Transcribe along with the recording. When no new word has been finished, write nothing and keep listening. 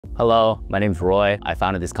Hello, my name's Roy. I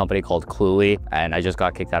founded this company called Cluely, and I just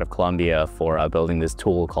got kicked out of Columbia for building this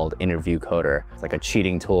tool called EOUnlocked. It's like a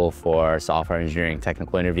cheating tool for software engineering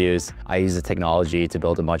technical interviews. I use the technology to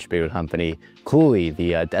build a much bigger company. Cluely,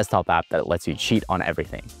 the desktop app that lets you cheat on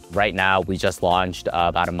everything. Right now, we just launched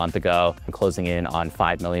about a month ago, closing in on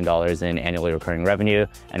 $5 million in annually recurring revenue.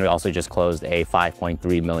 And we also just closed a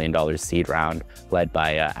 $5.3 million seed round led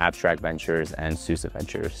by Abstract Ventures and Sousa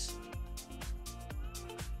Ventures.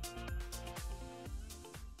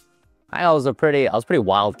 I was a pretty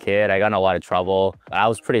wild kid. I got in a lot of trouble. I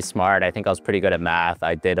was pretty smart. I think I was pretty good at math.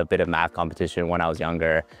 I did a bit of math competition when I was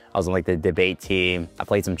younger. I was on like the debate team. I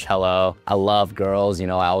played some cello. I love girls. You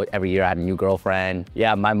know, every year I had a new girlfriend.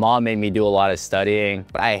 Yeah, my mom made me do a lot of studying,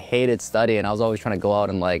 but I hated studying. I was always trying to go out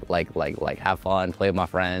and like have fun, play with my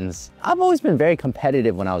friends. I've always been very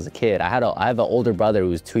competitive when I was a kid. I have an older brother who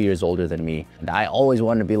was 2 years older than me. And I always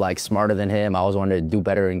wanted to be like smarter than him. I always wanted to do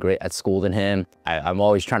better at school than him. I'm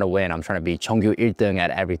always trying to win. I'm trying to be Cheongju 1등 at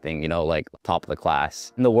everything, you know, like top of the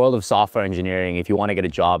class. In the world of software engineering, if you want to get a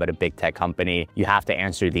job at a big tech company, you have to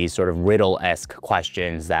answer these sort of riddle-esque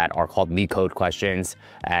questions that are called LeetCode questions.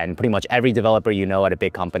 And pretty much every developer you know at a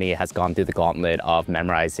big company has gone through the gauntlet of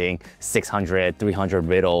memorizing 600, 300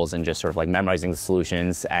 riddles and just sort of like memorizing the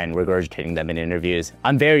solutions and regurgitating them in interviews.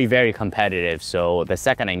 I'm very, very competitive. So the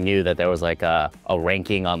second I knew that there was like a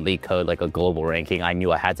ranking on LeetCode, like a global ranking, I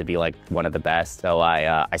knew I had to be like one of the best. So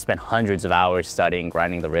I spent hundreds of hours studying,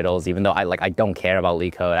 grinding the riddles, even though I don't care about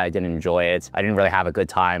LeetCode. I didn't enjoy it. I didn't really have a good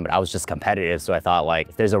time, but I was just competitive. So I thought like,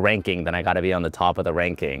 if there's a ranking, then I gotta be on the top of the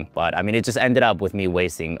ranking. But I mean, it just ended up with me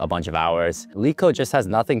wasting a bunch of hours. LeetCode just has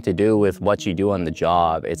nothing to do with what you do on the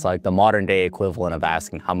job. It's like the modern day equivalent of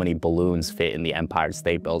asking how many balloons fit in the Empire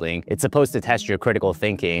State Building. It's supposed to test your critical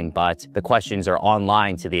thinking, but the questions are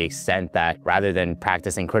online to the extent that rather than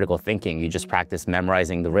practicing critical thinking, you just practice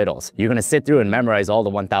memorizing the riddles. You're gonna sit through and memorize all the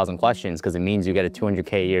 1,000 questions because it means you get a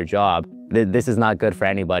 200K a year job. This is not good for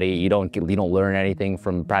anybody. You don't learn anything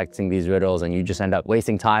from practicing these riddles, and you just end up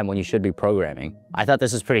wasting time when you should be programming. I thought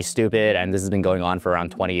this was pretty stupid, and this has been going on for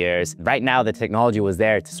around 20 years. Right now, the technology was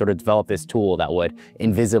there to sort of develop this tool that would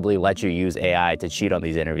invisibly let you use AI to cheat on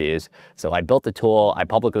these interviews. So I built the tool. I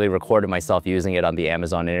publicly recorded myself using it on the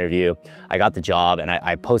Amazon interview. I got the job, and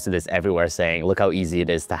I posted this everywhere saying, look how easy it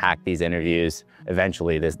is to hack these interviews.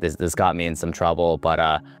 Eventually, this got me in some trouble,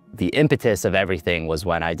 but the impetus of everything was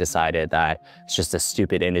when I decided that it's just a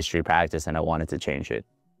stupid industry practice and I wanted to change it.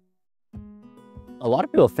 A lot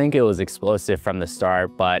of people think it was explosive from the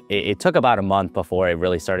start, but it took about a month before it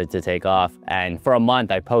really started to take off. And for a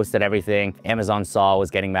month, I posted everything. Amazon saw,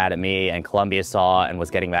 was getting mad at me, and Columbia saw and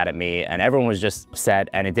was getting mad at me, and everyone was just upset,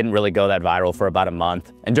 and it didn't really go that viral for about a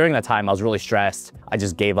month. And during that time, I was really stressed. I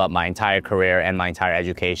just gave up my entire career and my entire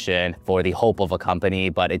education for the hope of a company,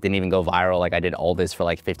 but it didn't even go viral. Like I did all this for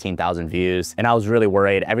like 15,000 views. And I was really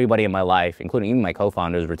worried. Everybody in my life, including even my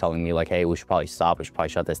co-founders, were telling me like, hey, we should probably stop. We should probably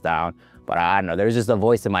shut this down. But I don't know, there was just a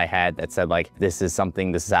voice in my head that said like, this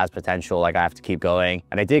has potential, like I have to keep going.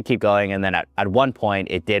 And I did keep going. And then at one point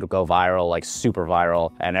it did go viral, like super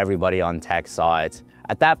viral, and everybody on tech saw it.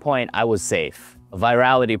 At that point, I was safe.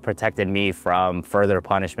 Virality protected me from further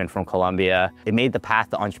punishment from Columbia. It made the path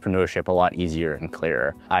to entrepreneurship a lot easier and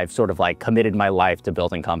clearer. I've sort of like committed my life to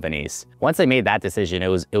building companies. Once I made that decision, it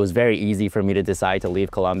was very easy for me to decide to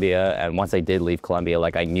leave Columbia. And once I did leave Columbia,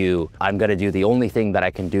 like I knew I'm gonna do the only thing that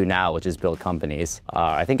I can do now, which is build companies.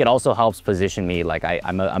 I think it also helps position me like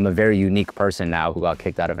I'm a very unique person now who got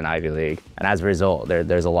kicked out of an Ivy League. And as a result,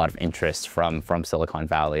 there's a lot of interest from Silicon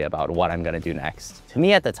Valley about what I'm gonna do next. To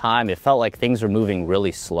me at the time, it felt like things were moving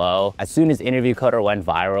really slow. As soon as EOUnlocked went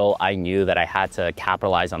viral, I knew that I had to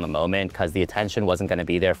capitalize on the moment because the attention wasn't going to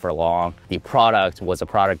be there for long. The product was a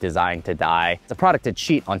product designed to die. It's a product to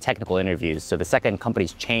cheat on technical interviews. So the second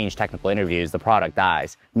companies change technical interviews, the product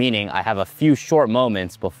dies. Meaning I have a few short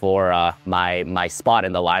moments before my spot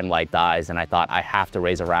in the limelight dies, and I thought I have to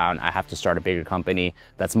raise around. I have to start a bigger company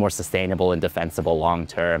that's more sustainable and defensible long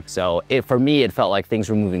term. So for me, it felt like things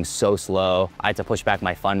were moving so slow. I had to push back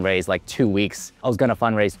my fundraise like 2 weeks. I was gonna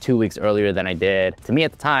fundraise 2 weeks earlier than I did. To me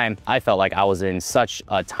at the time, I felt like I was in such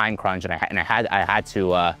a time crunch, and I had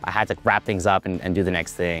to wrap things up and do the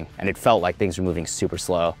next thing. And it felt like things were moving super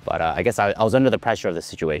slow. But I guess I was under the pressure of the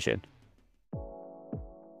situation.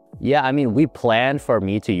 Yeah, I mean, we planned for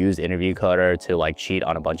me to use EOUnlocked to like cheat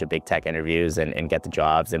on a bunch of big tech interviews and get the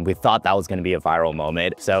jobs. And we thought that was going to be a viral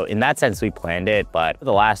moment. So in that sense, we planned it. But for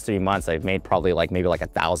the last 3 months, I've made probably like maybe like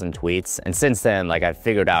 1,000 tweets. And since then, like I've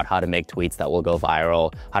figured out how to make tweets that will go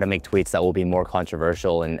viral, how to make tweets that will be more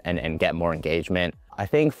controversial and get more engagement. I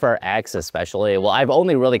think for X especially, well, I've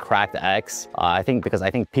only really cracked X. I think because I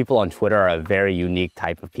think people on Twitter are a very unique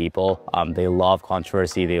type of people. They love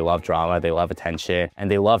controversy, they love drama, they love attention, and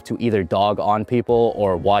they love to either dog on people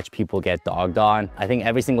or watch people get dogged on. I think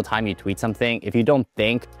every single time you tweet something, if you don't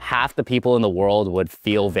think half the people in the world would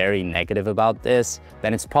feel very negative about this,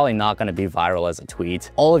 then it's probably not going to be viral as a tweet.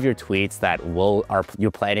 All of your tweets that you're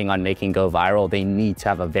planning on making go viral, they need to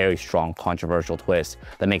have a very strong controversial twist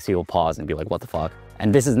that makes people pause and be like, what the fuck?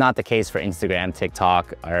 And this is not the case for Instagram,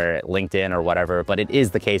 TikTok, or LinkedIn or whatever, but it is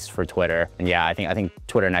the case for Twitter. And yeah, I think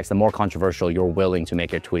Twitter next, the more controversial you're willing to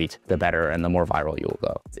make your tweet, the better and the more viral you will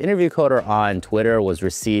go. This interview coder on Twitter was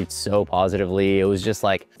received so positively. It was just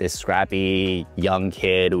like this scrappy young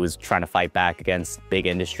kid who was trying to fight back against big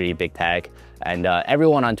industry, big tech. And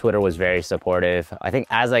everyone on Twitter was very supportive. I think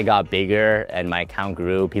as I got bigger and my account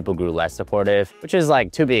grew, people grew less supportive, which is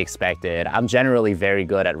like to be expected. I'm generally very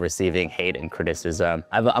good at receiving hate and criticism.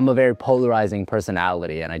 I'm a very polarizing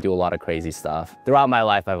personality and I do a lot of crazy stuff. Throughout my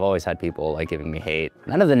life, I've always had people like giving me hate.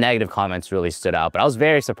 None of the negative comments really stood out, but I was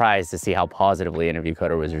very surprised to see how positively Interview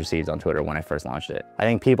Coder was received on Twitter when I first launched it. I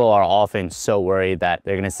think people are often so worried that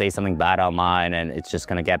they're gonna say something bad online and it's just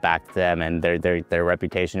gonna get back to them and their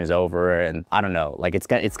reputation is over, and I don't know, like it's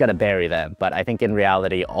gonna bury them. But I think in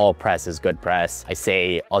reality, all press is good press. I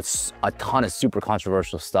say a ton of super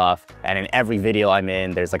controversial stuff, and in every video I'm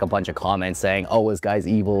in, there's like a bunch of comments saying, oh, this guy's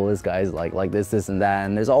evil, this guy's like this and that,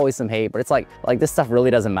 and there's always some hate, but it's like this stuff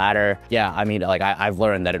really doesn't matter. Yeah, I mean, like I've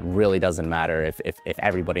learned that it really doesn't matter if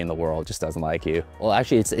everybody in the world just doesn't like you. Well,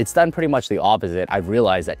 actually, it's done pretty much the opposite. I've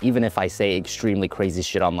realized that even if I say extremely crazy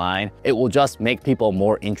shit online, it will just make people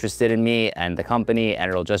more interested in me and the company,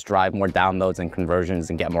 and it'll just drive more downloads and conversions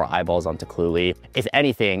and get more eyeballs onto Cluely. If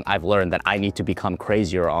anything, I've learned that I need to become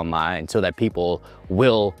crazier online so that people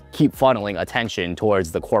will keep funneling attention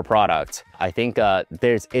towards the core product. I think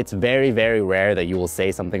it's very, very rare that you will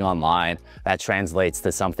say something online that translates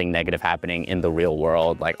to something negative happening in the real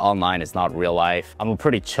world. Like online is not real life. I'm a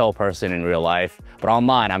pretty chill person in real life, but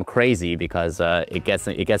online I'm crazy because it gets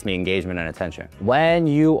me engagement and attention. When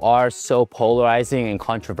you are so polarizing and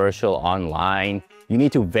controversial online, you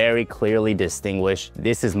need to very clearly distinguish,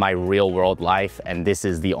 this is my real world life and this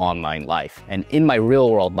is the online life. And in my real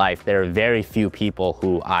world life, there are very few people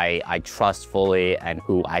who I trust fully and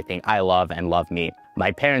who I think I love and love me. My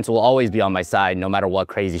parents will always be on my side no matter what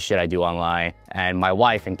crazy shit I do online. And my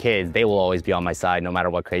wife and kids, they will always be on my side no matter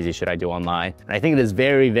what crazy shit I do online. And I think it is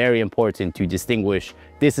very, very important to distinguish,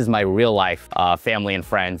 this is my real life family and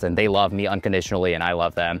friends, and they love me unconditionally and I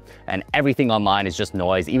love them. And everything online is just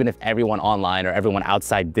noise. Even if everyone online or everyone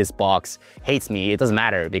outside this box hates me, it doesn't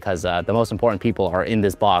matter, because the most important people are in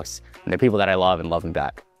this box, and they're people that I love and love me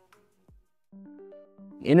back.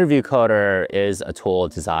 Interview Coder is a tool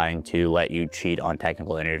designed to let you cheat on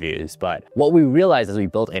technical interviews. But what we realized as we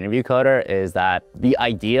built Interview Coder is that the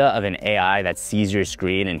idea of an AI that sees your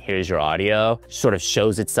screen and hears your audio sort of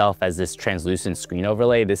shows itself as this translucent screen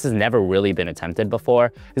overlay. This has never really been attempted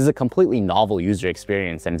before. This is a completely novel user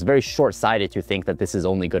experience, and it's very short-sighted to think that this is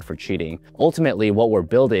only good for cheating. Ultimately, what we're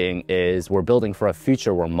building is we're building for a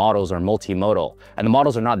future where models are multimodal, and the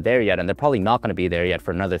models are not there yet, and they're probably not going to be there yet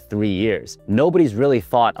for another 3 years. Nobody's really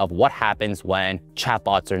thought of what happens when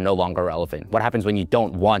chatbots are no longer relevant. What happens when you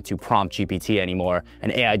don't want to prompt GPT anymore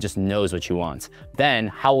and AI just knows what you want? Then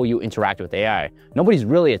how will you interact with AI? Nobody's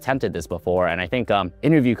really attempted this before, and I think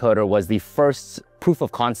Interview Coder was the first proof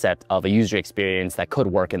of concept of a user experience that could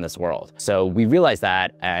work in this world. So we realized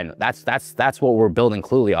that, and that's what we're building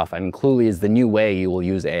Cluely off. I mean, Cluely is the new way you will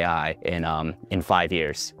use AI in 5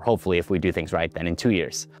 years. Hopefully, if we do things right, then in 2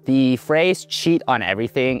 years. The phrase cheat on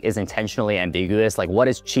everything is intentionally ambiguous. Like, what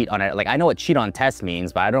is cheat on it? Like, I know what cheat on test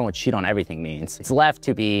means, but I don't know what cheat on everything means. It's left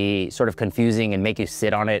to be sort of confusing and make you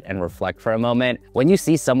sit on it and reflect for a moment. When you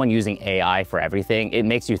see someone using AI for everything, it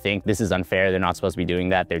makes you think this is unfair. They're not supposed to be doing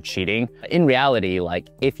that. They're cheating. In reality, like,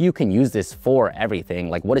 if you can use this for everything,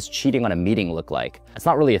 like, what does cheating on a meeting look like? It's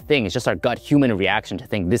not really a thing. It's just our gut human reaction to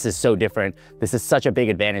think this is so different. This is such a big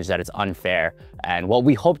advantage that it's unfair. And what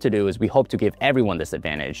we hope to do is we hope to give everyone this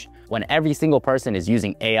advantage. When every single person is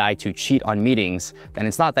using AI to cheat on meetings, then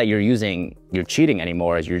it's not that you're cheating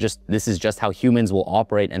anymore. This is just how humans will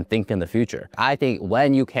operate and think in the future. I think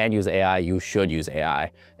when you can use AI, you should use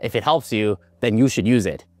AI. If it helps you, then you should use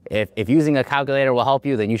it. If using a calculator will help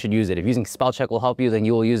you, then you should use it. If using spell check will help you, then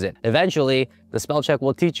you will use it. Eventually, the spell check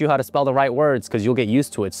will teach you how to spell the right words because you'll get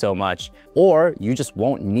used to it so much. Or you just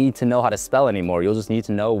won't need to know how to spell anymore. You'll just need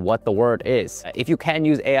to know what the word is. If you can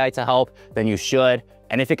use AI to help, then you should.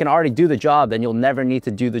 And if it can already do the job, then you'll never need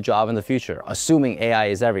to do the job in the future, assuming AI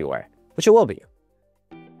is everywhere, which it will be.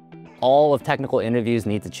 all of technical interviews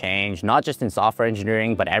need to change, not just in software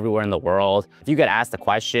engineering, but everywhere in the world. If you get asked a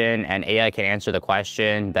question and AI can answer the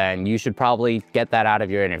question, then you should probably get that out of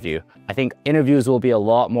your interview. I think interviews will be a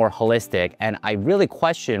lot more holistic, and I really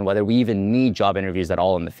question whether we even need job interviews at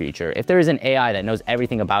all in the future. If there is an AI that knows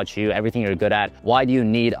everything about you, everything you're good at, why do you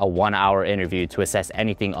need a 1-hour interview to assess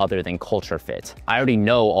anything other than culture fit? I already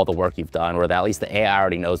know all the work you've done, or at least the AI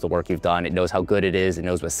already knows the work you've done. It knows how good it is. It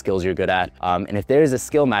knows what skills you're good at. And if there is a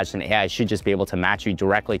skill match, then AI should just be able to match you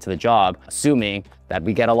directly to the job, assuming that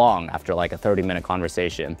we get along after like a 30-minute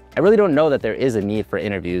conversation. I really don't know that there is a need for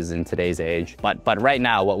interviews in today's age, but right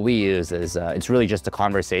now what we use is it's really just a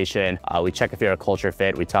conversation. We check if you're a culture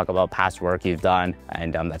fit, we talk about past work you've done,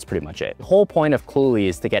 and that's pretty much it. The whole point of Cluely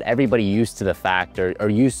is to get everybody used to the fact or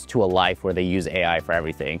used to a life where they use AI for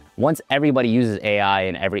everything. Once everybody uses AI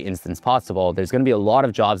in every instance possible, there's going to be a lot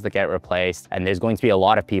of jobs that get replaced, and there's going to be a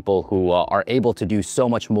lot of people who are able to do so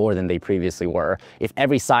much more than they previously were. If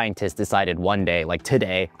every scientist decided one day, like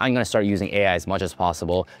today, I'm going to start using AI as much as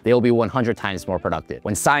possible, they will be 100 times more productive.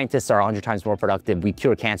 When scientists are 100 times more productive, we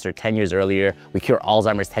cure cancer 10 years earlier, we cure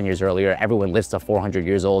Alzheimer's 10 years earlier, everyone lives to 400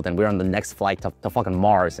 years old, and we're on the next flight to fucking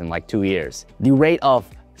Mars in like 2 years. The rate of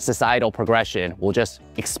societal progression will just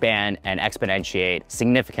expand and exponentiate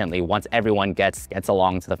significantly once everyone gets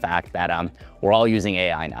along to the fact that we're all using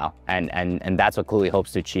AI now. And that's what Cluely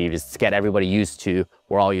hopes to achieve, is to get everybody used to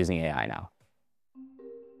we're all using AI now.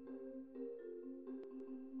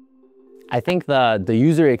 I think the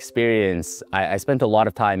user experience, I spent a lot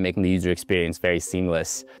of time making the user experience very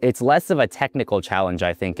seamless. It's less of a technical challenge,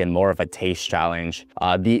 I think, and more of a taste challenge.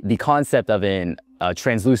 The concept of a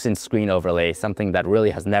translucent screen overlay, something that really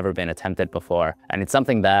has never been attempted before. And it's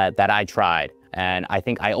something that I tried. And I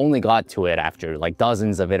think I only got to it after like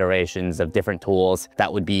dozens of iterations of different tools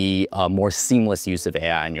that would be a more seamless use of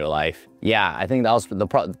AI in your life. Yeah, I think that was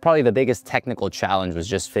probably the biggest technical challenge, was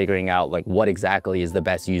just figuring out like what exactly is the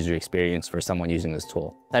best user experience for someone using this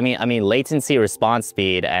tool. I mean, latency, response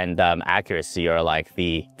speed, and accuracy are like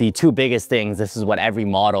the two biggest things. This is what every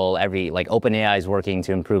model, like OpenAI is working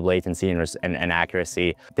to improve latency and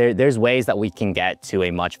accuracy. There's ways that we can get to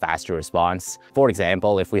a much faster response. For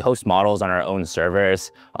example, if we host models on our own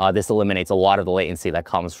servers, this eliminates a lot of the latency that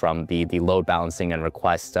comes from the load balancing and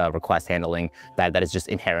request handling that is just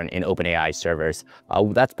inherent in OpenAI servers.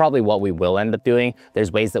 That's probably what we will end up doing.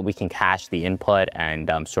 There's ways that we can cache the input and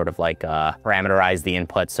sort of like parameterize the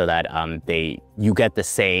input so that you get the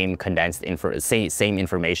same condensed same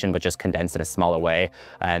information, but just condensed in a smaller way.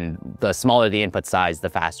 And the smaller the input size, the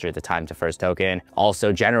faster the time to first token.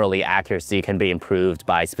 Also, generally, accuracy can be improved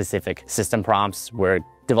by specific system prompts. We're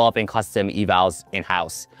developing custom evals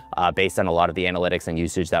in-house based on a lot of the analytics and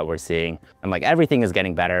usage that we're seeing. And like everything is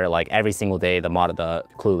getting better. Like every single day, the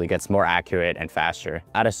Cluely gets more accurate and faster.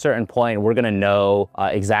 At a certain point, we're gonna know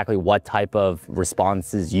exactly what type of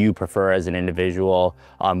responses you prefer as an individual,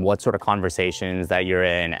 what sort of conversations that you're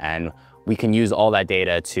in, and we can use all that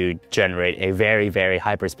data to generate a very, very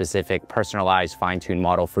hyper-specific, personalized, fine-tuned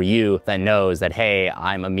model for you that knows that, hey,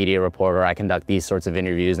 I'm a media reporter, I conduct these sorts of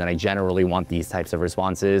interviews, and I generally want these types of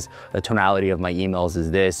responses. The tonality of my emails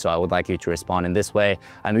is this, so I would like you to respond in this way.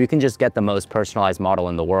 And we can just get the most personalized model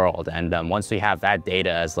in the world. And once we have that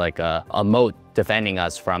data as like a moat defending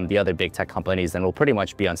us from the other big tech companies, then we'll pretty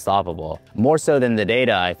much be unstoppable. More so than the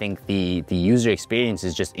data, I think the user experience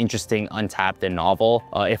is just interesting, untapped, and novel.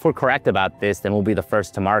 If we're correct about this, then we'll be the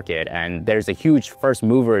first to market. And there's a huge first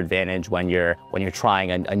mover advantage when you're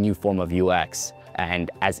trying a new form of UX.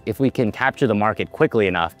 And if we can capture the market quickly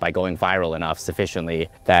enough by going viral enough sufficiently,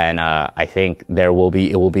 then I think it will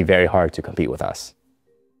be very hard to compete with us.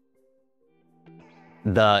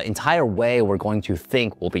 The entire way we're going to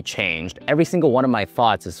think will be changed. Every single one of my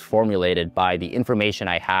thoughts is formulated by the information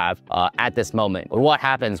I have at this moment. But what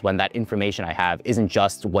happens when that information I have isn't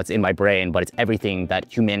just what's in my brain, but it's everything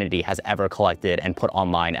that humanity has ever collected and put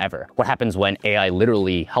online ever? What happens when AI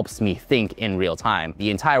literally helps me think in real time? The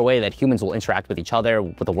entire way that humans will interact with each other,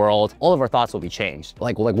 with the world, all of our thoughts will be changed.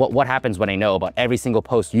 Like what happens when I know about every single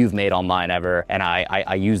post you've made online ever, and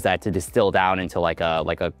I use that to distill down into like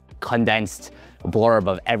a condensed blurb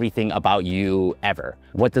of everything about you ever?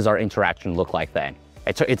 What does our interaction look like then?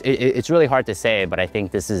 It's really hard to say, but I think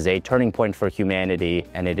this is a turning point for humanity,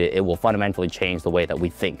 and it will fundamentally change the way that we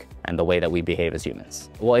think and the way that we behave as humans.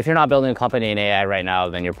 Well, if you're not building a company in AI right now,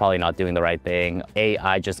 then you're probably not doing the right thing.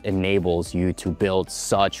 AI just enables you to build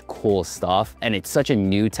such cool stuff, and it's such a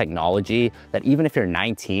new technology that even if you're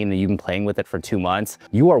 19 and you've been playing with it for 2 months,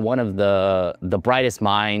 you are one of the brightest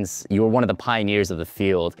minds. You are one of the pioneers of the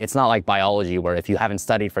field. It's not like biology, where if you haven't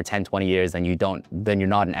studied for 10, 20 years, then you're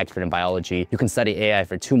not an expert in biology. You can study AI AI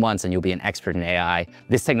for 2 months and you'll be an expert in AI.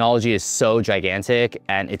 This technology is so gigantic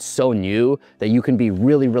and it's so new that you can be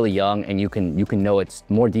really, really young and you can know it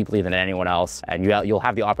more deeply than anyone else. And you'll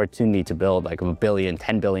have the opportunity to build like a $1 billion,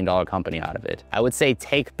 $10 billion company out of it. I would say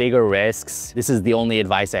take bigger risks. This is the only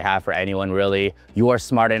advice I have for anyone really. You are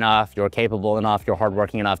smart enough, you're capable enough, you're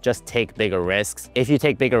hardworking enough, just take bigger risks. If you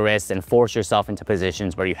take bigger risks and force yourself into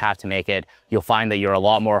positions where you have to make it, you'll find that you're a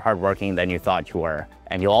lot more hardworking than you thought you were.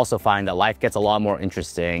 And you'll also find that life gets a lot more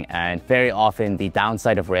interesting, and very often the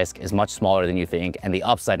downside of risk is much smaller than you think and the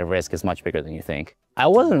upside of risk is much bigger than you think. I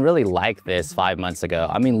wasn't really like this 5 months ago.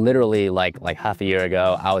 I mean, literally like half a year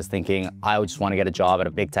ago, I was thinking I would just want to get a job at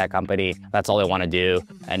a big tech company. That's all I want to do.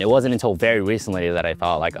 And it wasn't until very recently that I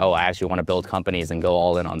thought like, oh, I actually want to build companies and go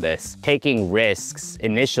all in on this. Taking risks,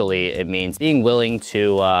 initially, it means being willing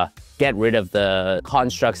to get rid of the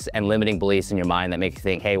constructs and limiting beliefs in your mind that make you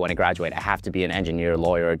think, hey, when I graduate, I have to be an engineer,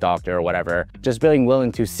 lawyer, doctor, or whatever. Just being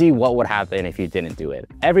willing to see what would happen if you didn't do it.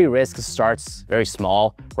 Every risk starts very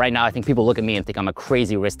small. Right now, I think people look at me and think I'm a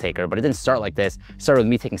crazy risk taker, but it didn't start like this. It started with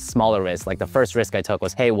me taking smaller risks. Like the first risk I took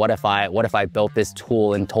was, hey, what if I built this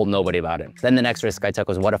tool and told nobody about it? Then the next risk I took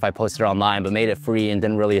was, what if I posted it online but made it free and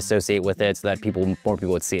didn't really associate with it so that more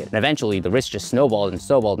people would see it? And eventually the risk just snowballed and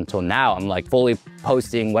snowballed until now I'm like fully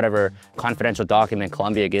posting whatever confidential document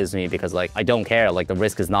Columbia gives me because like I don't care. Like the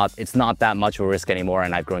risk it's not that much of a risk anymore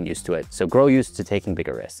and I've grown used to it. So grow used to taking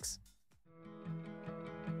bigger risks.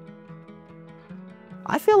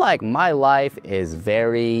 I feel like my life is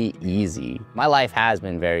very easy. My life has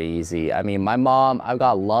been very easy. I mean, my mom, I've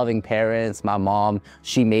got loving parents. My mom,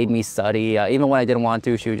 she made me study. Even when I didn't want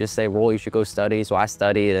to, she would just say, Roll, you should go study. So I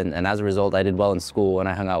studied, and as a result, I did well in school and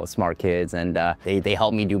I hung out with smart kids, and they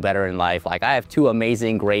helped me do better in life. Like, I have two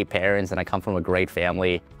amazing, great parents and I come from a great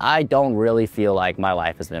family. I don't really feel like my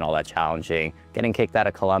life has been all that challenging. Getting kicked out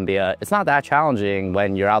of Columbia, it's not that challenging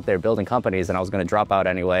when you're out there building companies, and I was gonna drop out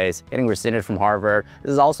anyways. Getting rescinded from Harvard,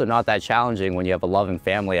 this is also not that challenging when you have a loving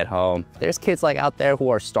family at home. There's kids like out there who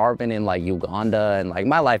are starving in like Uganda, and like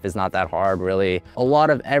my life is not that hard really. A lot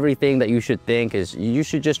of everything that you should think is you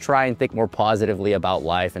should just try and think more positively about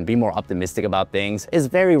life and be more optimistic about things. It's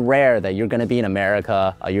very rare that you're gonna be in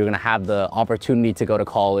America, you're gonna have the opportunity to go to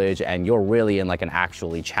college, and you're really in like an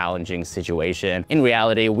actually challenging situation. In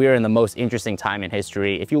reality, we're in the most interesting time in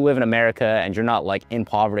history. If you live in America and you're not like in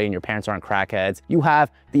poverty and your parents aren't crackheads, you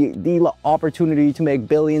have the opportunity to make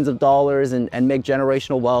billions of dollars and make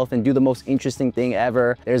generational wealth and do the most interesting thing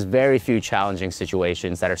ever. There's very few challenging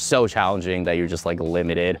situations that are so challenging that you're just like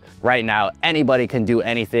limited. Right now, anybody can do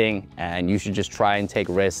anything, and you should just try and take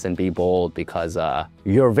risks and be bold because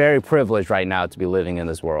you're very privileged right now to be living in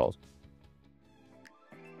this world.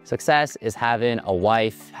 Success is having a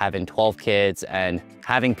wife, having 12 kids, and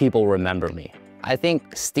having people remember me. I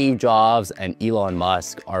think Steve Jobs and Elon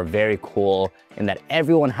Musk are very cool in that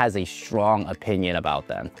everyone has a strong opinion about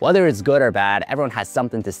them. Whether it's good or bad, everyone has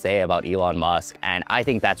something to say about Elon Musk, and I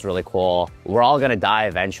think that's really cool. We're all gonna die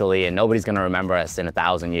eventually, and nobody's gonna remember us in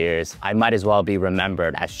 1,000 years. I might as well be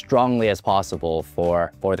remembered as strongly as possible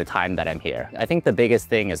for the time that I'm here. I think the biggest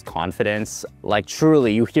thing is confidence. Like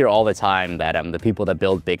truly, you hear all the time that the people that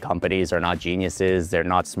build big companies are not geniuses, they're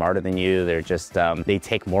not smarter than you, they're just, they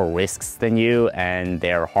take more risks than you, and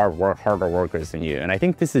they're harder workers than you. And I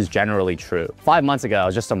think this is generally true. 5 months ago, I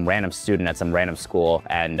was just some random student at some random school,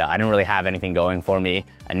 and I didn't really have anything going for me.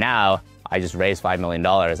 And now I just raised $5 million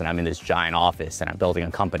and I'm in this giant office and I'm building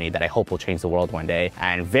a company that I hope will change the world one day.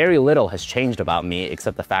 And very little has changed about me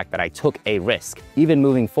except the fact that I took a risk. Even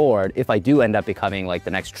moving forward, if I do end up becoming like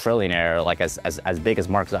the next trillionaire, like as big as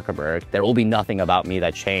Mark Zuckerberg, there will be nothing about me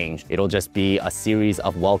that changed. It'll just be a series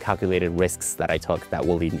of well-calculated risks that I took that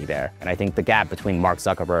will lead me there. And I think the gap between Mark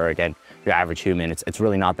Zuckerberg and your average human, it's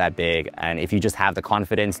really not that big. And if you just have the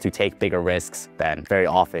confidence to take bigger risks, then very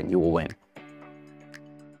often you will win.